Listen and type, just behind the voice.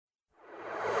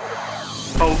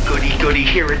Oh, goody, goody,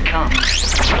 here it comes.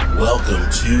 Welcome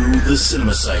to the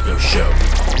Cinema Psycho Show.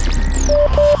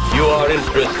 You are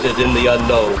interested in the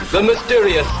unknown, the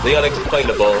mysterious, the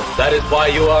unexplainable. That is why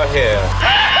you are here.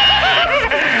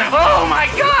 Oh, my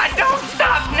God, don't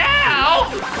stop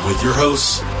now! With your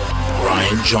hosts,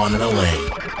 Brian, John, and Elaine.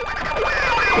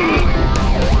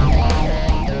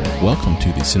 Welcome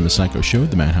to the Cinema Psycho Show,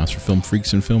 the madhouse for film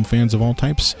freaks and film fans of all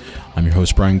types. I'm your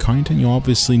host, Brian Kyneton. You'll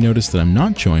obviously notice that I'm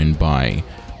not joined by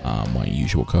my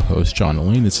usual co-host, John and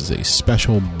Elaine. This is a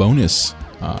special bonus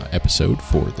episode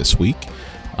for this week.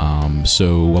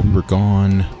 So while we were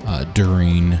gone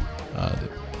during the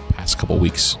past couple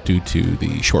weeks due to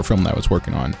the short film that I was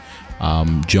working on,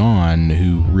 John,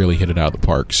 who really hit it out of the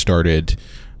park, started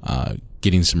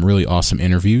getting some really awesome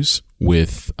interviews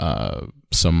with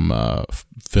some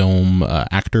film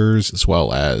actors as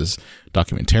well as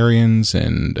documentarians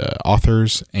and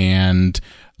authors. And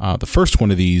the first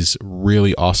one of these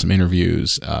really awesome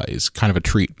interviews is kind of a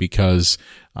treat because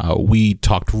we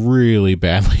talked really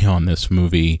badly on this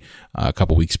movie a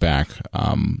couple weeks back.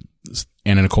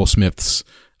 Anna Nicole Smith's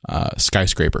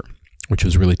Skyscraper, which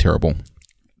was really terrible.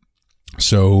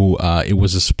 So it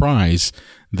was a surprise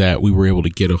that we were able to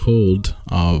get a hold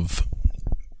of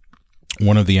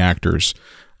one of the actors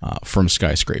from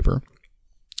Skyscraper,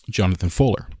 Johnathan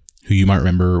Fuller, who you might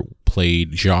remember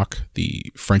played Jacques,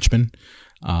 the Frenchman.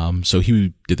 So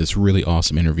he did this really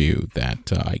awesome interview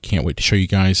that I can't wait to show you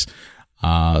guys.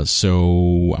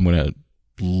 So I'm going to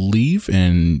leave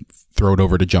and throw it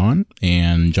over to John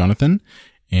and Johnathan.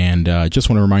 And just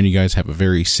want to remind you guys, have a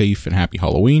very safe and happy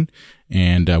Halloween.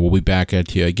 And we'll be back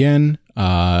at you again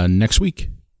next week.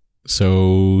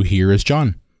 So here is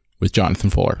John with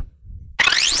Johnathan Fuller.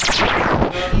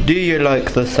 Do you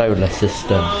like the solar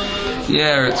system?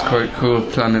 Yeah, it's quite cool,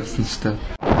 planets and stuff.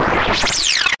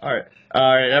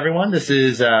 Alright, everyone, this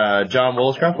is John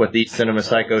Wollscroft with the Cinema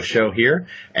Psycho Show here,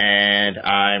 and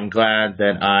I'm glad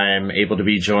that I'm able to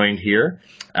be joined here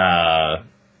by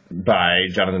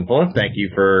Johnathan Fuller. Thank you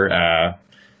for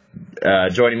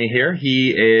joining me here.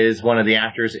 He is one of the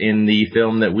actors in the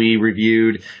film that we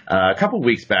reviewed a couple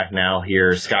weeks back now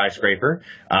here, Skyscraper.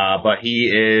 But he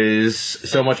is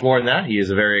so much more than that. He is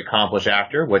a very accomplished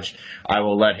actor, which I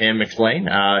will let him explain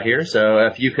here. So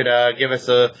if you could give us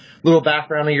a little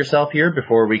background of yourself here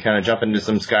before we kind of jump into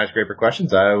some Skyscraper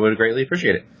questions, I would greatly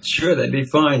appreciate it. Sure, that'd be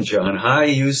fine, John. Hi,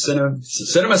 you cinema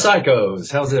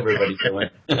psychos. How's everybody doing?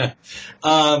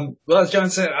 Well, as John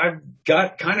said, I've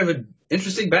got kind of an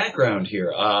interesting background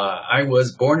here. I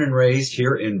was born and raised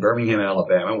here in Birmingham,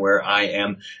 Alabama, where I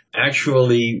am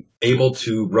actually able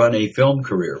to run a film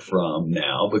career from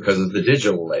now because of the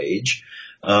digital age.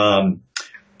 I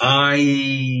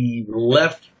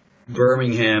left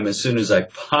Birmingham as soon as I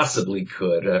possibly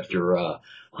could after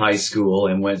high school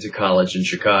and went to college in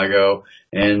Chicago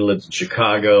and lived in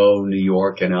Chicago, New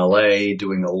York, and L.A.,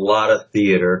 doing a lot of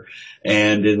theater.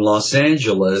 And in Los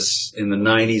Angeles in the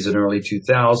 90s and early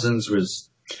 2000s was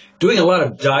doing a lot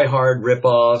of Die Hard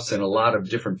ripoffs and a lot of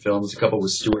different films, a couple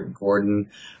with Stuart Gordon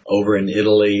over in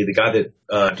Italy, the guy that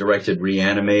directed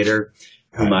Reanimator,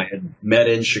 whom I had met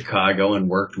in Chicago and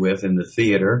worked with in the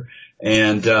theater.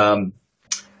 And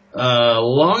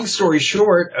long story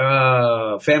short,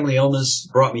 family illness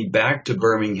brought me back to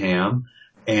Birmingham,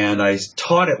 and I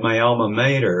taught at my alma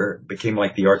mater, became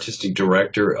like the artistic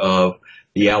director of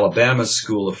the Alabama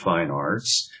School of Fine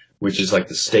Arts, which is like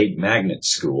the state magnet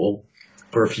school,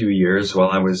 for a few years while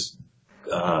I was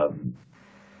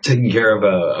taking care of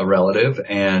a relative,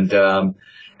 and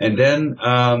then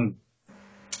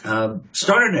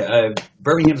started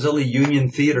Birmingham's only union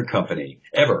theater company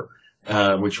ever,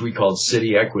 which we called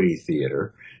City Equity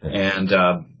Theater, and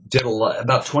did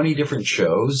about 20 different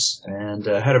shows, and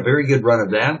had a very good run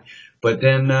of that. But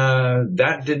then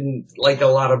that didn't, like a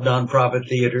lot of nonprofit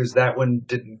theaters, that one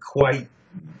didn't quite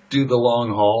do the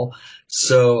long haul.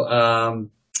 So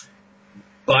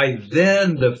by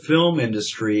then, the film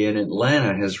industry in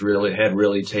Atlanta had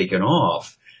really taken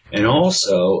off. And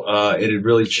also, it had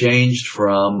really changed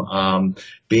from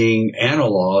being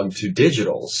analog to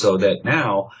digital, so that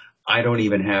now I don't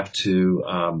even have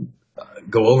to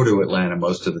go over to Atlanta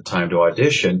most of the time to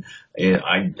audition.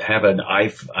 I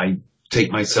take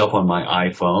myself on my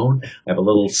iPhone. I have a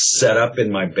little setup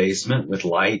in my basement with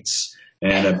lights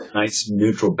and a nice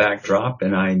neutral backdrop,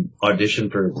 and I audition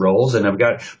for roles. And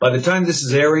by the time this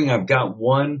is airing, I've got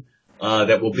one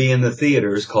that will be in the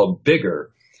theaters called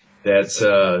Bigger, that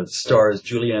stars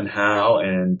Julianne Howe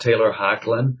and Taylor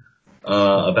Hoechlin,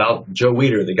 about Joe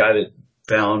Weider, the guy that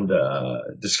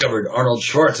discovered Arnold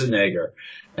Schwarzenegger.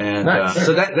 And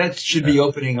so that should be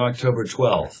opening October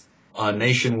 12th.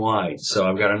 nationwide. So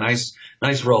I've got a nice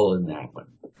role in that one.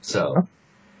 So.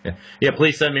 Yeah.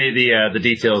 Please send me the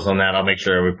details on that. I'll make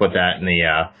sure we put that in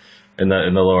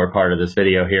the lower part of this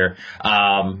video here.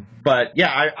 But yeah,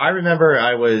 I remember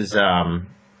I was on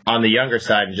the younger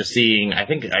side and just seeing. I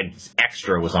think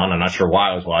Extra was on. I'm not sure why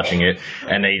I was watching it,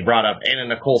 and they brought up Anna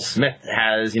Nicole Smith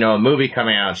has a movie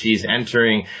coming out. She's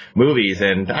entering movies,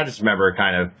 and I just remember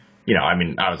kind of. I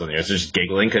mean, I was on there just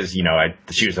giggling because,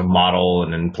 she was a model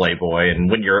and then Playboy. And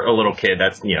when you're a little kid,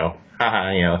 that's,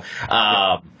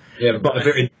 haha, Yeah, but a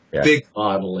very big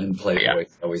model in Playboy.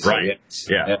 Always right. Yes.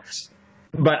 Yeah. Yes.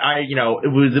 But it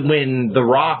was when The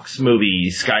Rock's movie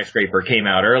Skyscraper came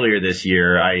out earlier this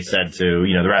year, I said to,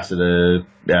 the rest of the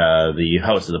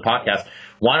hosts of the podcast,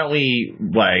 why don't we,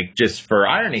 just for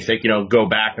irony's sake, go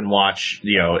back and watch,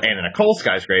 Anna Nicole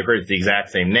Skyscraper. It's the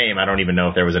exact same name. I don't even know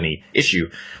if there was any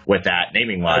issue with that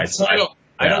naming wise. I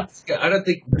don't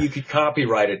think you could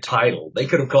copyright a title. They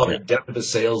could have called it Death of a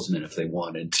Salesman if they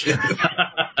wanted to.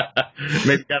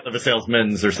 Maybe Death of a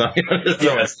Salesman's or something.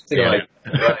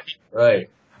 Right.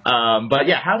 But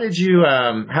yeah, how did you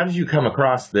come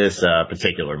across this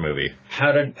particular movie?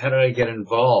 How did I get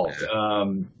involved?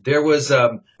 There was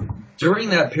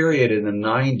during that period in the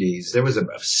 90s, there was a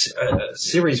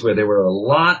series where there were a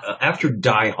lot after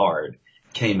Die Hard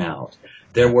came out.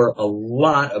 There were a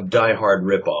lot of Die Hard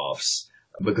ripoffs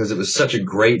because it was such a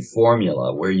great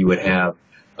formula where you would have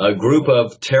a group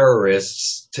of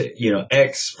terrorists,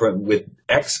 with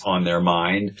X on their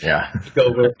mind,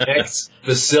 go to X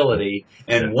facility,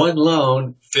 and one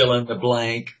lone fill in the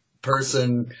blank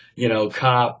person,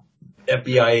 cop,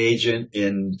 FBI agent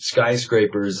in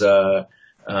Skyscrapers.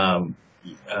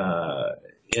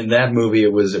 In that movie,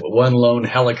 it was one lone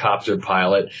helicopter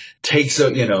pilot takes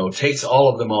all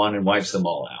of them on and wipes them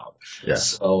all out. Yeah.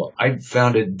 So I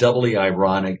found it doubly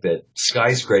ironic that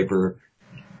Skyscraper,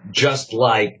 just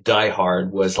like Die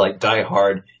Hard, was like Die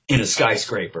Hard in a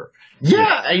skyscraper.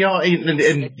 Yeah,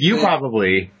 and you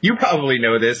probably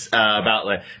know this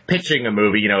about pitching a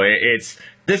movie. It's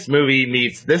this movie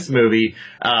meets this movie.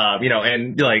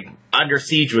 And Under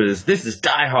Siege this is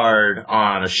Die Hard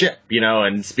on a ship.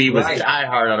 And Speed was Die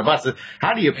Hard on a bus.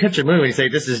 How do you pitch a movie and say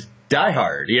this is Die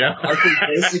Hard?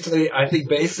 I think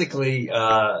basically,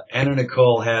 Anna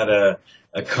Nicole had a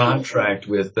contract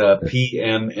with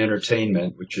PM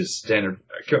Entertainment, which is standard.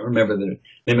 I can't remember the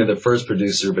name of the first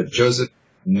producer, but Joseph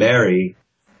Mary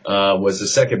was the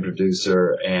second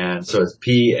producer, and so it's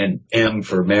P and M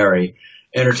for Mary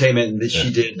Entertainment. And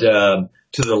she did To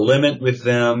the Limit with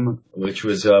them, which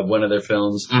was one of their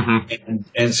films,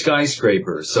 and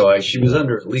Skyscraper. So she was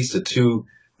under at least a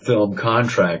 2-film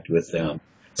contract with them.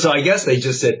 So I guess they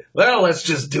just said, well, let's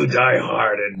just do Die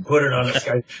Hard and put it on the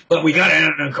sky. But we got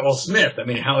Anna Nicole Smith. I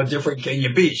mean, how different can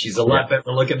you be? She's a lot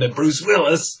better looking than Bruce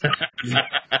Willis.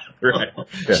 Right.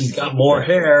 She's got more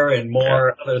hair and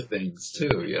more other things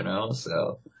too,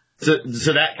 so.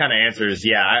 So that kind of answers,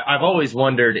 I've always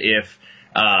wondered if,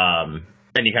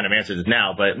 and you kind of answered this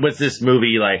now, but was this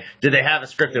movie did they have a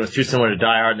script that was too similar to Die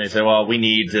Hard, and they said, well, we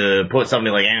need to put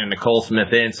somebody like Anna Nicole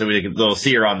Smith in so they'll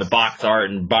see her on the box art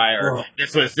and buy her. Well,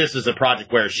 this was a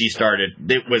project where she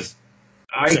started. It was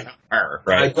her,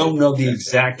 right? I don't know the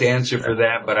exact answer for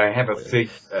that, but I have a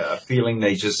feeling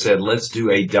they just said, let's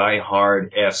do a Die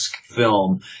Hard-esque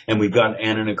film, and we've got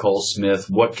Anna Nicole Smith.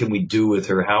 What can we do with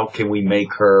her? How can we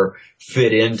make her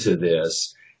fit into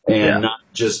this? And not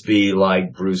just be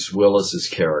like Bruce Willis's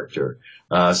character.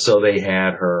 So they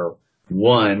had her,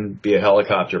 be a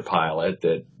helicopter pilot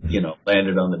that,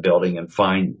 landed on the building and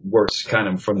works kind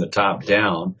of from the top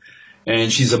down.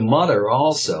 And she's a mother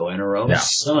also, and her own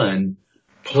son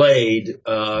played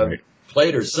her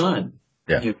son,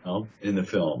 in the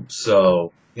film.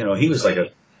 So, he was like a,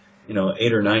 8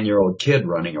 or 9-year-old kid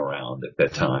running around at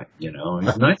that time, and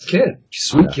he's a nice kid,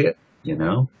 sweet kid,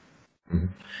 Mm-hmm.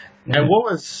 And what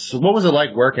was it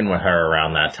like working with her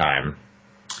around that time?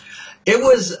 It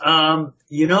was,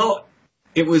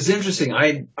 it was interesting.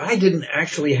 I didn't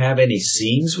actually have any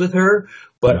scenes with her,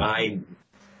 but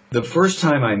the first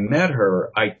time I met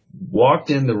her, I walked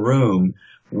in the room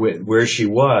where she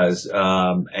was,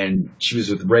 and she was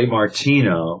with Ray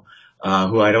Martino,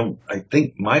 who I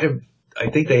think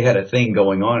they had a thing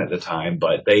going on at the time,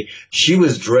 but she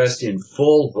was dressed in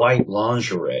full white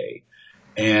lingerie.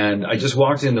 And I just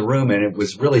walked in the room, and it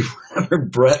was really rather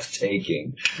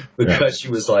breathtaking because she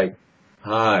was like,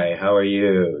 hi, how are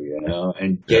you?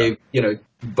 And gave,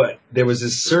 but there was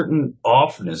this certain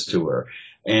offness to her.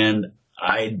 And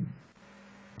I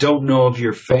don't know if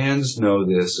your fans know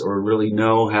this or really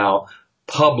know how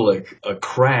public a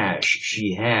crash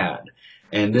she had.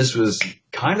 and this was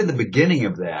kind of the beginning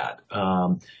of that.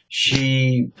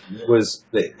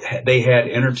 They had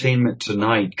Entertainment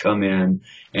Tonight come in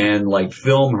and like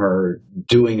film her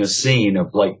doing a scene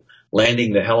of like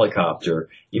landing the helicopter,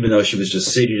 even though she was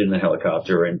just seated in the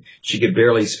helicopter, and she could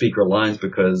barely speak her lines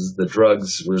because the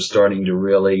drugs were starting to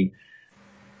really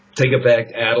take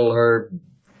effect, addle her,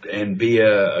 and be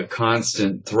a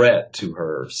constant threat to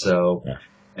her. So,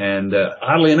 and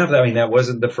oddly enough, I mean, that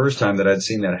wasn't the first time that I'd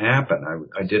seen that happen.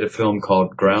 I did a film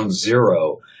called Ground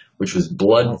Zero, which was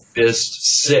Blood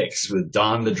Fist 6 with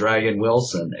Don the Dragon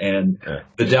Wilson. And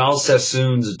Vidal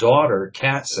Sassoon's daughter,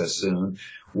 Kat Sassoon,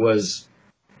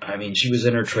 she was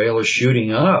in her trailer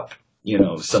shooting up,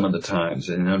 some of the times.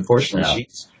 And unfortunately,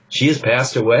 she has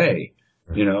passed away,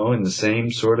 in the same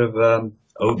sort of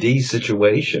OD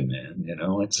situation, man.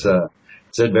 It's a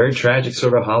very tragic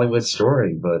sort of Hollywood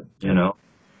story, but,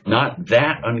 not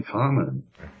that uncommon.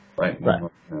 Right.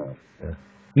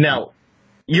 Now,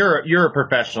 you're a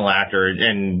professional actor,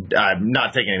 and I'm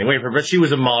not taking anything away from her, but she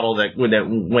was a model that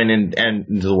went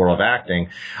into the world of acting.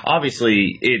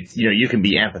 Obviously, it's you can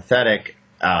be empathetic.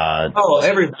 I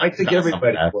think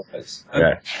everybody was.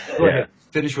 Go ahead.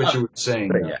 Finish what you were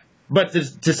saying. But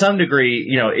to some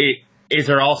degree, is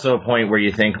there also a point where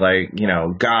you think like,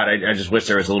 God, I just wish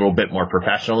there was a little bit more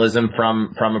professionalism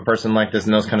from a person like this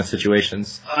in those kind of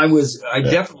situations? I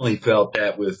definitely felt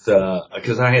that with,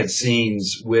 because I had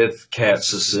scenes with Kat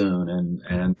Sassoon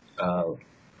and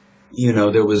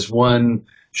there was one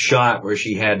shot where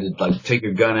she had to like take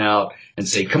a gun out and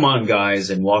say, "Come on, guys,"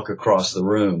 and walk across the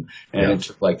room. And it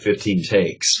took like 15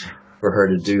 takes for her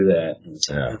to do that.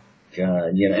 God,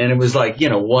 and it was like,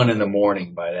 1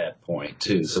 a.m. by that point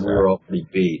too. So we were all pretty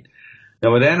beat.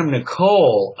 Now with Anna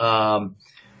Nicole,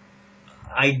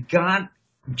 I got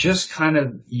just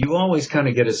you always kind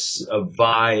of get a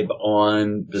vibe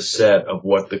on the set of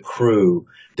what the crew,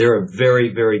 they're a very,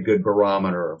 very good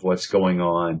barometer of what's going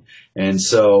on. And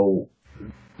so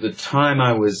the time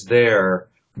I was there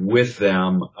with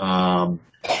them,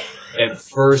 at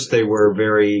first they were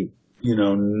very,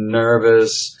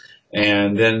 nervous.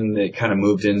 And then it kind of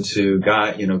moved into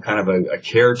kind of a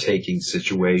caretaking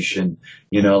situation.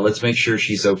 Let's make sure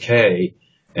she's okay.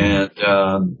 And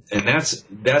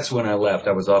that's when I left.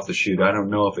 I was off the shoot. I don't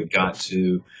know if it got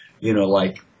to,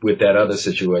 like with that other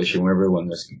situation where everyone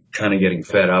was kind of getting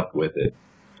fed up with it,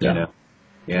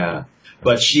 Yeah.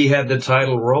 But she had the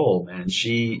title role, man.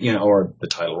 Or the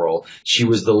title role. She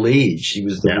was the lead. She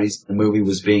was the reason the movie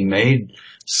was being made.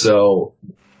 So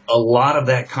a lot of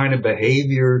that kind of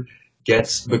behavior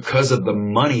because of the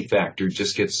money factor,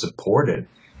 just gets supported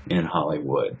in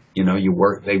Hollywood.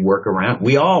 They work around,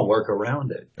 we all work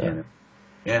around it.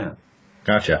 Yeah.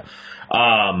 Gotcha.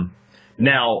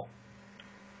 Now,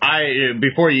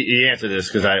 before you answer this,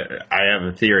 because I have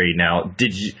a theory now,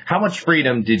 how much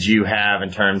freedom did you have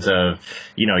in terms of,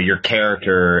 your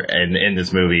character in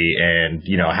this movie and,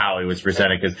 how it was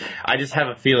presented? Because I just have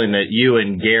a feeling that you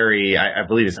and Gary, I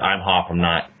believe it's Imhoff, I'm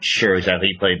not sure exactly,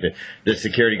 he played the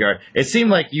security guard. It seemed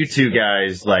like you two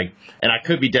guys, and I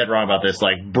could be dead wrong about this,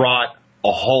 brought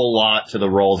a whole lot to the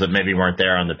roles that maybe weren't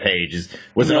there on the page.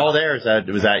 Was it all there, or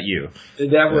was that you?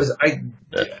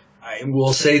 I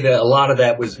will say that a lot of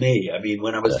that was me. I mean,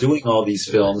 when I was doing all these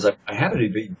films, I happened to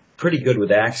be pretty good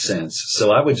with accents,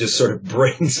 so I would just sort of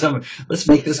bring let's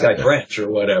make this guy French or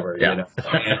whatever, And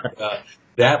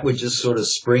that would just sort of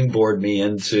springboard me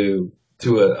into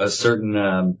a certain,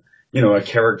 a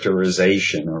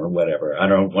characterization or whatever. I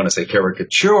don't want to say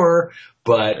caricature,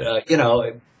 but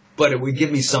but it would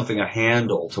give me something, a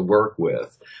handle to work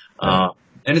with. And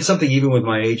it's something even with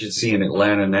my agency in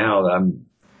Atlanta now that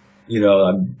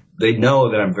they know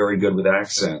that I'm very good with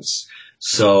accents.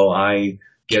 So I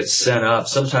get sent up.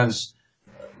 Sometimes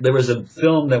there was a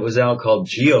film that was out called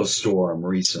Geostorm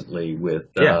recently with,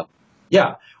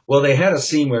 well, they had a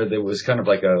scene where there was kind of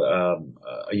like a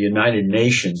United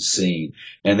Nations scene,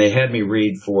 and they had me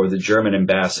read for the German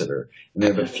ambassador. And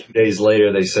then a few days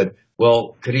later they said,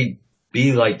 well, could he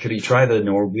try the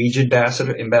Norwegian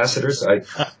ambassador? So I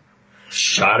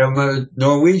shot him a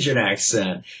Norwegian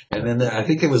accent. And then I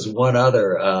think there was one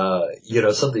other,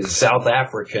 something South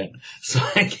African. So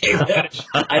I gave that a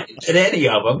shot. I didn't get any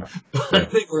of them,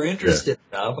 but they were interested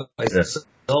enough. I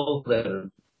sold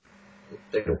them.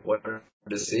 They wanted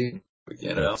to see,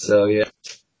 So, yeah.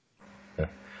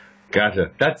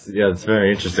 Gotcha. That's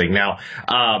very interesting. Now,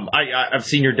 I've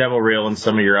seen your demo reel and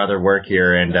some of your other work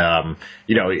here, and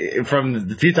from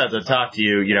the few times I've talked to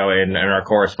you, in our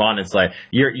correspondence,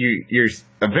 you're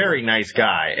a very nice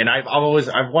guy, and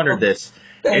I've wondered this.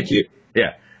 Thank you.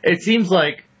 Yeah, it seems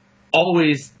like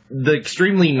always the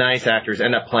extremely nice actors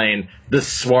end up playing the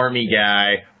swarmy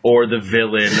guy or the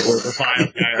villain or the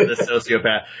violent guy or the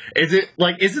sociopath. Is it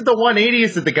the 180?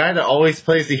 Is it the guy that always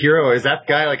plays the hero? Or is that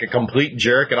guy like a complete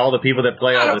jerk and all the people that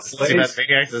play all the sociopath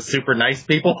maniacs are super nice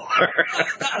people?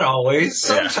 Not always.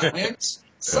 Sometimes.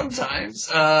 Sometimes.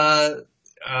 There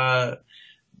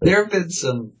have been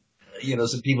some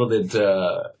people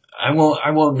that, I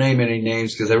won't name any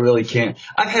names because I really can't.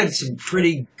 I've had some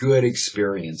pretty good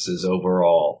experiences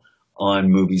overall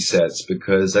on movie sets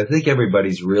because I think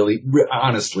everybody's really,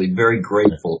 honestly, very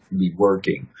grateful to be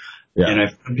working. Yeah. And I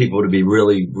found people to be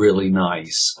really, really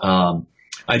nice.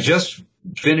 I just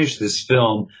finished this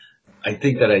film. I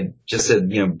think that I just said,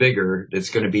 bigger.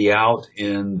 That's going to be out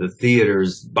in the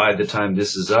theaters by the time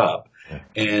this is up.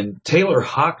 And Taylor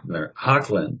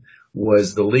Hoechlin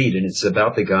was the lead, and it's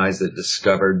about the guys that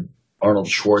discovered Arnold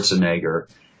Schwarzenegger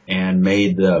and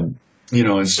made and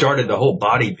started the whole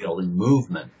bodybuilding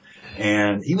movement.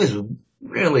 And he was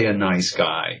really a nice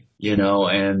guy,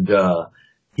 and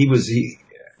he was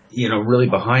really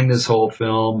behind this whole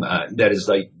film, that is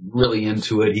like really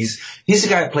into it. He's the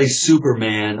guy that plays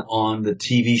Superman on the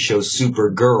TV show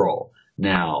Supergirl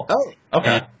now. Oh, okay.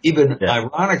 And even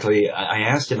ironically, I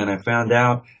asked him and I found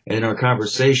out in our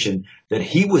conversation that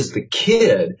he was the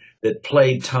kid that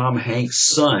played Tom Hanks'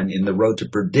 son in The Road to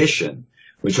Perdition,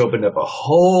 which opened up a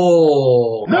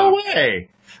whole... No way!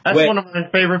 That's one of my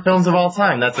favorite films of all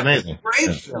time. That's amazing.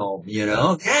 Great film,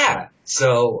 Yeah.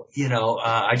 So,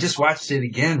 I just watched it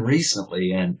again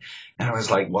recently and I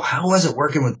was like, well, how was it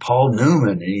working with Paul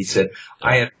Newman? And he said,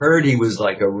 I had heard he was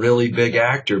like a really big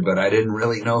actor, but I didn't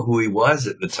really know who he was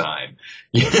at the time.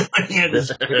 He had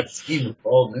this great scene with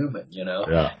Paul Newman,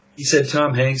 Yeah. He said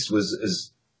Tom Hanks was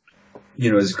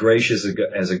as gracious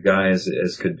as a guy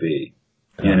as could be.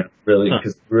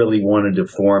 Really wanted to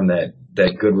form that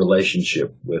good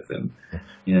relationship with him.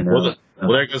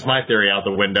 Well, there goes my theory out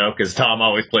the window because Tom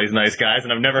always plays nice guys,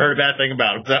 and I've never heard a bad thing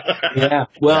about him. So. Yeah,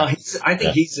 well, I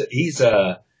think he's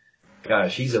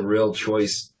a real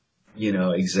choice,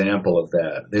 example of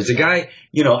that. There's a guy,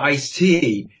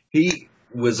 Ice-T. He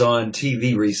was on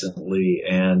TV recently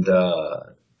and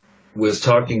was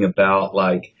talking about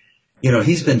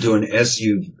he's been doing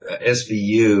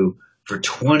SVU for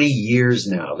 20 years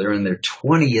now. They're in their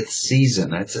 20th season.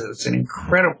 That's an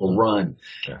incredible run.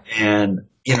 Yeah. And,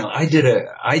 I did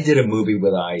a movie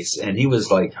with Ice and he was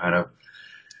like kind of,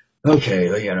 okay,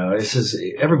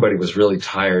 everybody was really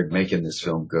tired making this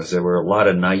film because there were a lot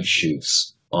of night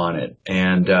shoots on it.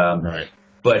 And, right.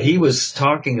 But he was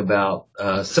talking about,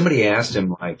 somebody asked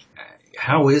him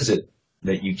how is it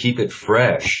that you keep it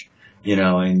fresh,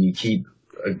 and you keep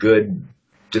a good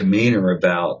demeanor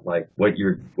about what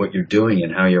you're doing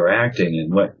and how you're acting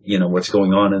and what's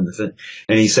going on in the thing.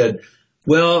 And he said,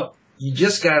 well, you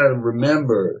just got to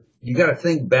remember, you got to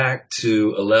think back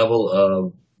to a level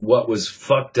of what was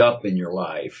fucked up in your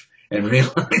life and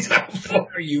realize how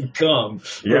far you've come.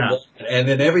 Yeah. And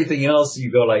then everything else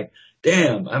you go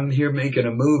damn, I'm here making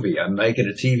a movie. I'm making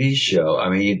a TV show. I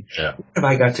mean, what have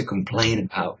I got to complain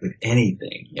about with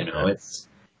anything?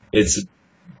 It's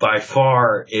by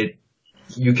far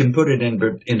you can put it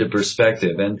into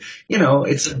perspective. And,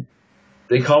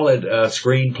 they call it a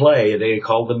screenplay. They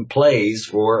call them plays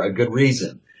for a good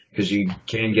reason because you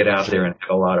can get out there and have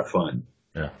a lot of fun.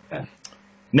 Yeah.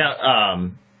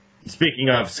 Now, speaking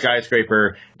of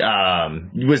Skyscraper,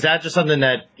 was that just something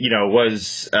that,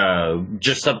 was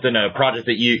just a project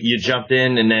that you jumped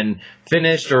in and then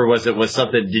finished, or was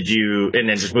something, and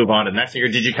then just move on to the next thing, or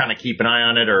did you kind of keep an eye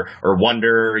on it or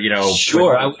wonder,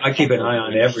 Sure, I keep an eye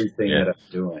on everything that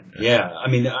I'm doing. Yeah, I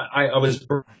mean, I was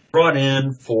brought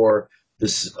in for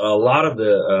this, a lot of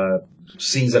the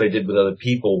scenes that I did with other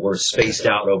people were spaced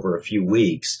out over a few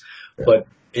weeks, but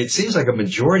it seems like a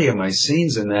majority of my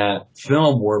scenes in that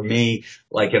film were me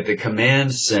at the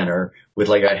command center with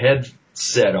a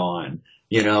headset on,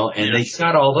 and they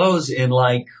shot all those in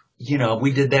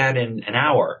we did that in an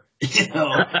hour,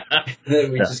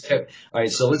 Then we just kept, all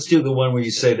right, so let's do the one where you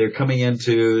say they're coming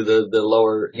into the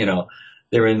lower,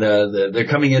 they're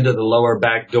coming into the lower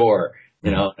back door,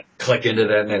 click into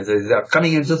that and they're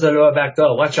coming into the lower back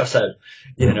door, watch yourself,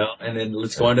 and then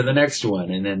let's go on to the next one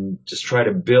and then just try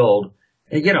to build,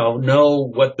 know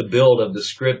what the build of the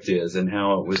script is and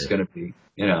how it was going to be,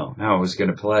 how it was going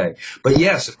to play. But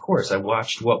yes, of course, I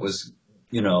watched what was,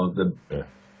 the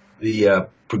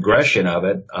progression of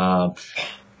it,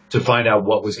 to find out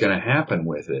what was going to happen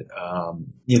with it.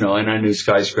 And I knew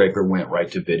Skyscraper went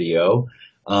right to video.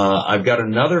 I've got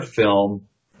another film,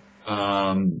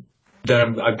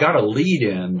 I've got a lead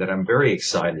in that I'm very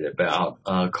excited about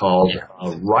called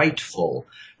Rightful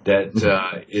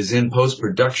that is in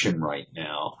post-production right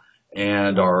now.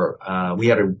 And we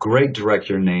had a great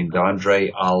director named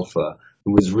Andre Alpha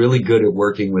who was really good at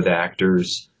working with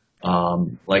actors.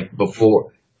 Like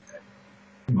before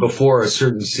a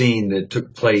certain scene that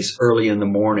took place early in the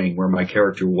morning where my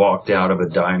character walked out of a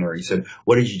diner, he said,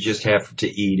 "What did you just have to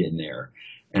eat in there?"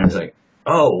 And I was like,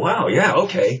 "Oh, wow, yeah,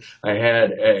 okay." I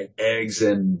had eggs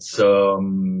and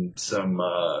some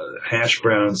hash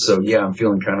browns, so yeah, I'm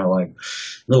feeling kind of like a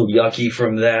little yucky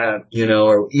from that,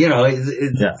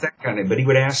 it's that kind of. But he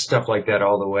would ask stuff like that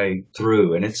all the way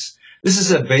through, and this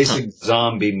is a basic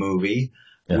zombie movie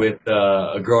with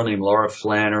a girl named Laura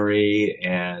Flannery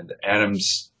and Adam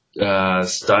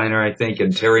Steiner, I think,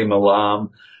 and Terry Malam,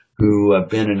 who have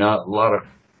been in a lot of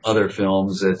other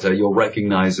films that you'll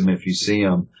recognize them if you see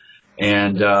them.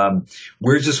 And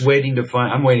we're just waiting to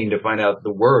I'm waiting to find out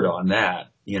the word on that.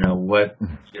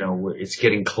 It's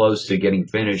getting close to getting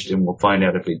finished, and we'll find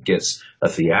out if it gets a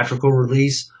theatrical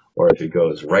release or if it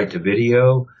goes right to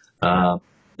video.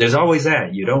 There's always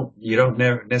that. You don't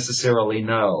necessarily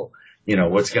know,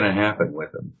 what's going to happen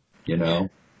with them,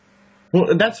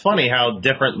 Well, that's funny how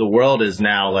different the world is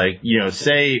now. Like,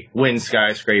 say when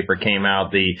Skyscraper came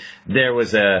out, there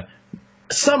was a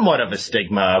somewhat of a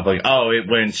stigma of like, oh, it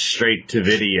went straight to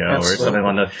video or something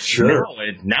on the. Sure.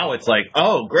 Now it's like,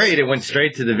 oh, great, it went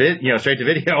straight to straight to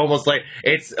video. Almost like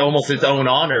it's almost its own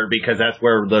honor because that's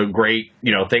where the great,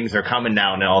 things are coming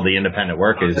now, and all the independent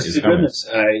work is coming. Goodness,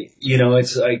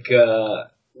 it's like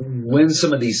when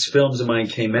some of these films of mine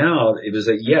came out, it was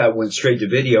like, it went straight to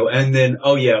video, and then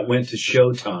it went to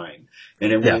Showtime,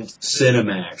 and it went to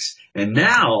Cinemax. And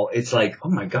now it's like, oh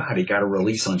my God, it got a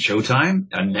release on Showtime,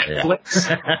 on Netflix.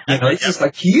 It's just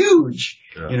like huge,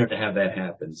 to have that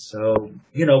happen. So,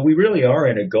 we really are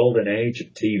in a golden age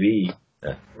of TV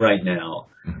right now.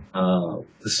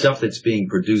 The stuff that's being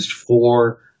produced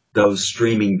for those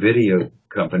streaming video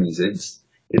companies,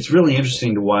 it's really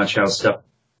interesting to watch how stuff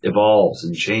evolves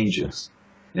and changes,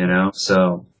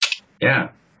 so, yeah.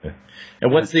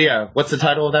 And what's the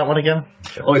title of that one again?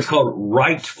 Oh, it's called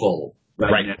Rightful.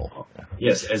 Rightful.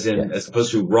 Yes, as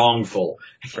opposed to wrongful.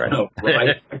 Right.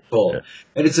 Rightful.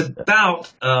 And it's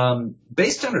about,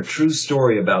 based on a true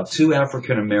story about two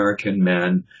African American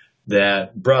men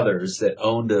brothers that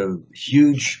owned a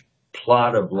huge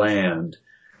plot of land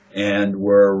and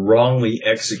were wrongly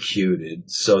executed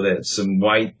so that some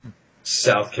white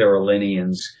South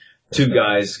Carolinians, two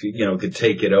guys, could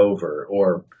take it over,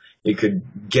 or it could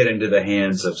get into the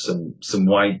hands of some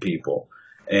white people.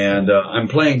 And I'm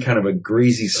playing kind of a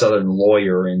greasy Southern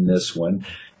lawyer in this one.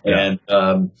 And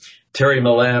Terry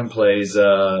Malam plays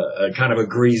a kind of a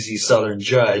greasy Southern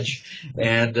judge.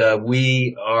 And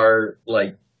we are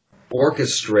like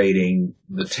orchestrating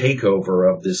the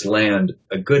takeover of this land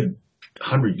a good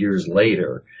 100 years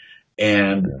later.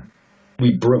 And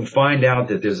we find out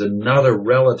that there's another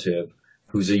relative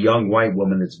who's a young white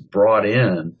woman that's brought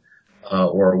in,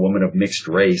 or a woman of mixed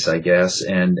race, I guess,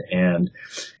 and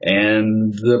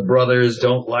the brothers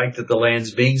don't like that the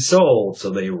land's being sold, so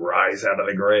they rise out of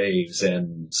the graves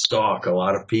and stalk a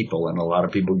lot of people, and a lot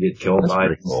of people get killed by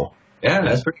it. Cool. Yeah,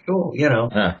 that's pretty cool,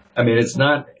 I mean, it's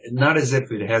not as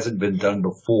if it hasn't been done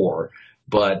before,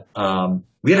 but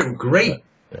we had a great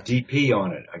DP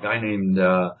on it, a guy named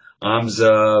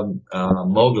Amza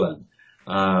Moglen.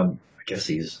 I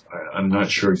guess I'm not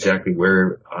sure exactly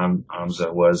where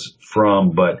Amza was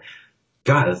from, but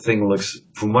God, the thing looks,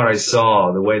 from what I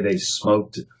saw, the way they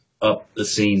smoked up the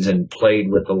scenes and played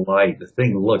with the light, the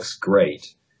thing looks great.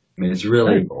 I mean, it's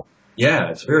really, cool.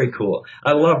 It's very cool.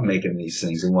 I love making these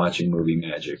things and watching movie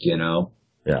magic, and all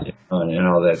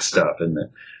that stuff. And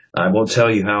I won't tell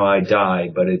you how I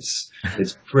die, but it's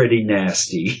pretty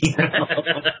nasty.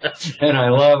 And I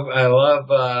love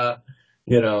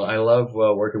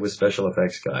working with special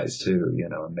effects guys too,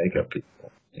 and makeup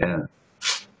people. Yeah.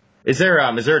 Is there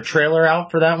a trailer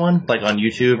out for that one, like on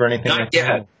YouTube or anything? Not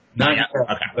yet. Not yet.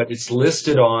 Okay. But it's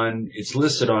listed on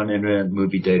Internet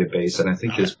Movie Database, and I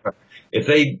think there's,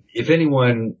 if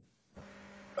anyone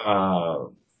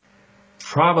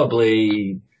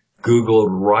probably Googled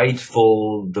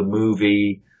Rightful the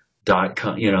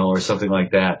movie.com, or something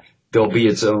like that, there'll be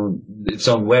its own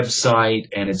website,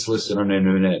 and it's listed on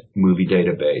Internet Movie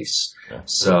Database. Yeah.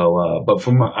 So, but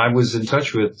I was in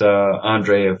touch with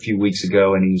Andre a few weeks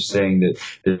ago, and he was saying that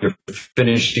they're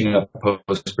finishing up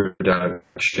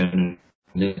post-production.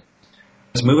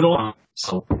 It's moving along,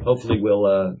 so hopefully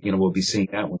we'll be seeing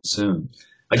that one soon.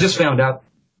 I just found out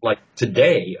like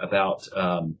today about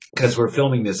because we're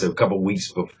filming this a couple of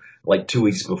weeks 2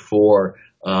 weeks before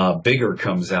Bigger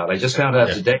comes out. I just found out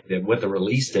today that what the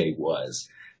release date was.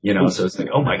 So it's like,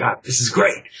 oh my God, this is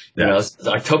great. It's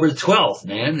October 12th,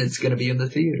 man. It's going to be in the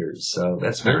theaters. So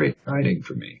that's very exciting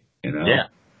for me, Yeah.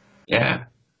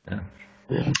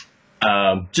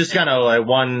 Just kind of like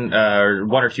one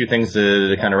or two things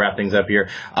to kind of wrap things up here.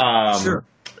 Sure.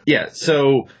 Yeah.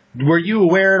 So were you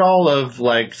aware at all of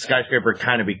like Skyscraper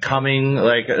kind of becoming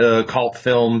like a cult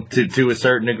film to a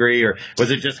certain degree, or was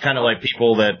it just kind of like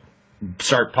people that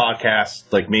start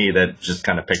podcasts like me that just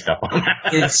kind of picked up on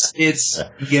that?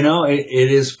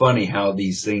 It is funny how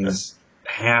these things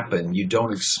happen. You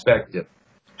don't expect it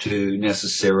to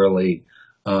necessarily,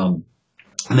 I've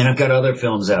got other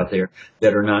films out there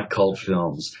that are not cult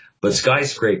films, but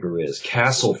Skyscraper is,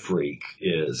 Castle Freak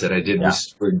is, that I did with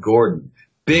Stuart Gordon,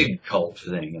 big cult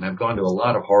thing. And I've gone to a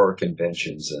lot of horror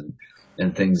conventions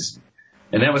and things.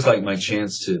 And that was like my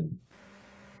chance to,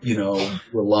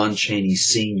 Lon Chaney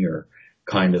Sr.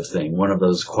 kind of thing, one of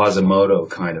those Quasimodo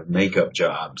kind of makeup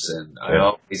jobs. And I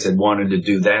always had wanted to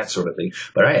do that sort of thing,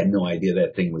 but I had no idea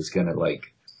that thing was going to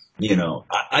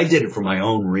I did it for my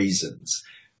own reasons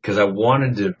because I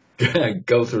wanted to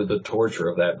go through the torture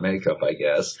of that makeup, I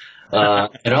guess.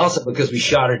 And also because we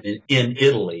shot it in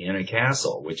Italy in a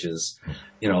castle, which is,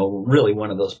 really one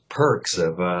of those perks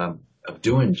of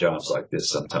doing jobs like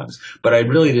this sometimes. But I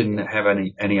really didn't have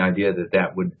any idea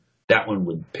that one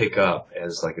would pick up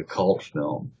as like a cult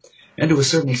film. And to a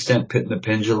certain extent, Pit and the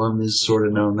Pendulum is sort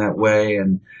of known that way.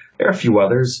 And there are a few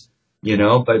others,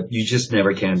 but you just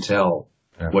never can tell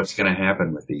what's going to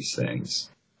happen with these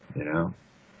things,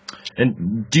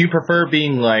 And do you prefer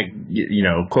being like,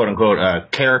 quote unquote, a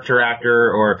character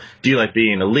actor, or do you like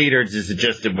being a lead, or is it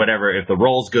just whatever, if the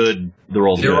role's good, the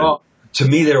role's good? To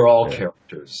me, they're all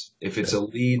characters. If it's a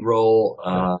lead role,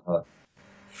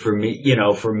 for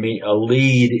me, a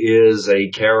lead is a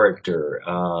character.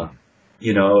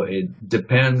 It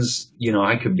depends,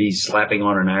 I could be slapping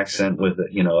on an accent with,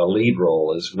 a lead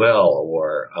role as well,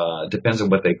 or, depends on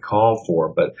what they call for,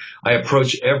 but I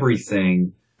approach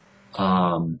everything,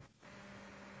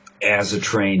 as a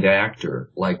trained actor.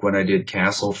 Like when I did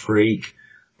Castle Freak,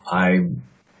 I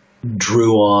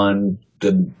drew on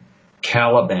the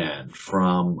Caliban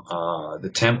from, The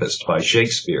Tempest by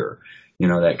Shakespeare.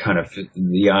 That kind of,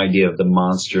 the idea of the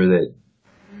monster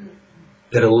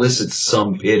that elicits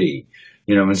some pity,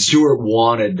 and Stuart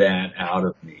wanted that out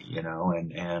of me,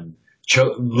 and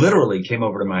literally came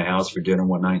over to my house for dinner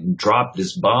one night and dropped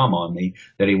this bomb on me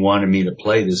that he wanted me to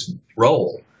play this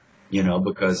role,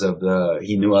 because of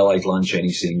he knew I liked Lon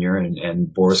Chaney Sr.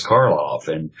 and Boris Karloff,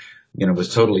 and,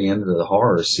 was totally into the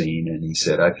horror scene. And he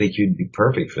said, I think you'd be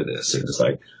perfect for this. And it's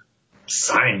like,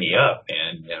 sign me up,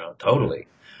 man, totally.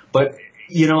 But,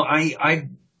 I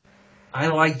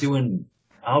like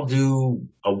I'll do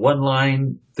a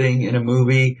one-line thing in a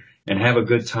movie and have a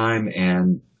good time,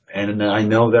 and I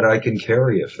know that I can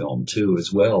carry a film too,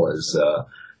 as well as,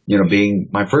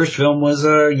 my first film was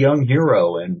a young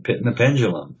hero and Pit and the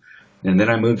Pendulum. And then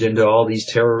I moved into all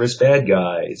these terrorist bad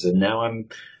guys, and now I'm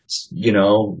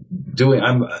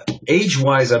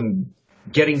age-wise, I'm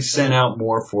getting sent out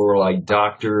more for like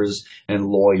doctors and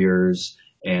lawyers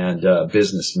and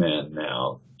businessmen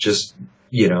now, just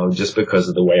because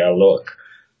of the way I look.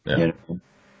 Yeah.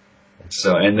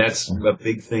 So, and that's a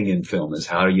big thing in film, is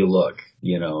how do you look,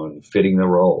 and fitting the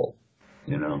role,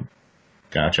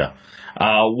 Gotcha.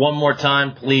 One more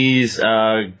time, please,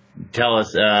 tell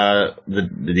us, the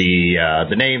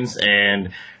names, and,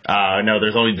 no,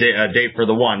 there's only a date for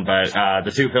the one, but,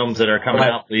 the two films that are coming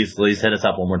out, please hit us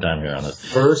up one more time here on this.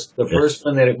 First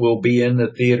one that it will be in the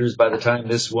theaters by the time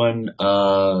this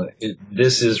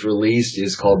is released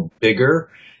is called Bigger.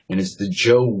 And it's the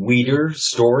Joe Weider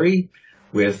story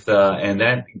and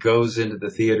that goes into the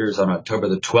theaters on October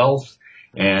the 12th.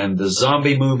 And the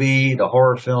zombie movie, the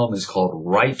horror film, is called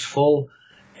Rightful.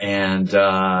 And,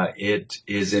 it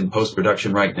is in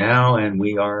post-production right now, and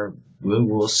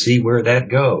we'll see where that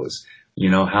goes.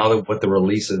 What the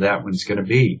release of that one's going to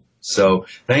be. So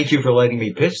thank you for letting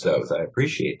me pitch those. I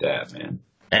appreciate that, man.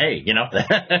 Hey,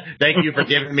 thank you for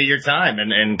giving me your time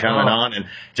and coming on and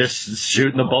just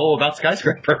shooting the bull about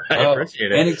Skyscraper. I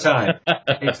appreciate it. Anytime,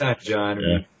 John.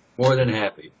 Yeah. More than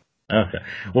happy. Okay.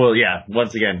 Well, yeah,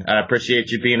 once again, I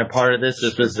appreciate you being a part of this.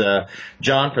 This was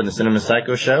John from the Cinema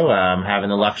Psycho Show. having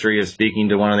the luxury of speaking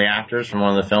to one of the actors from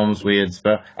one of the films we had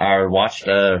watched.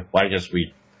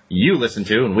 You listened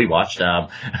to and we watched,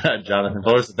 Johnathan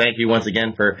Fuller. So thank you once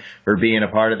again for being a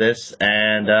part of this.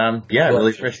 And, I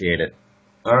really appreciate it.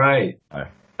 All right.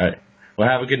 Well,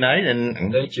 have a good night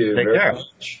and thank you. Take care.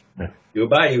 Much.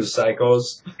 Goodbye, you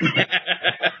psychos.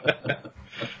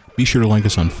 Be sure to like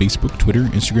us on Facebook, Twitter,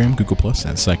 Instagram, Google+,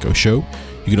 at Psycho Show.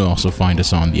 You can also find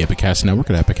us on the Epicast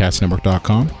Network at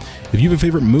epicastnetwork.com. If you have a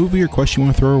favorite movie or question you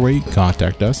want to throw away,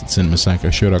 contact us at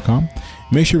cinemapsychoshow.com.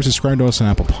 Make sure to subscribe to us on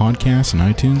Apple Podcasts and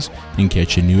iTunes and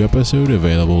catch a new episode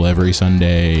available every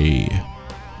Sunday.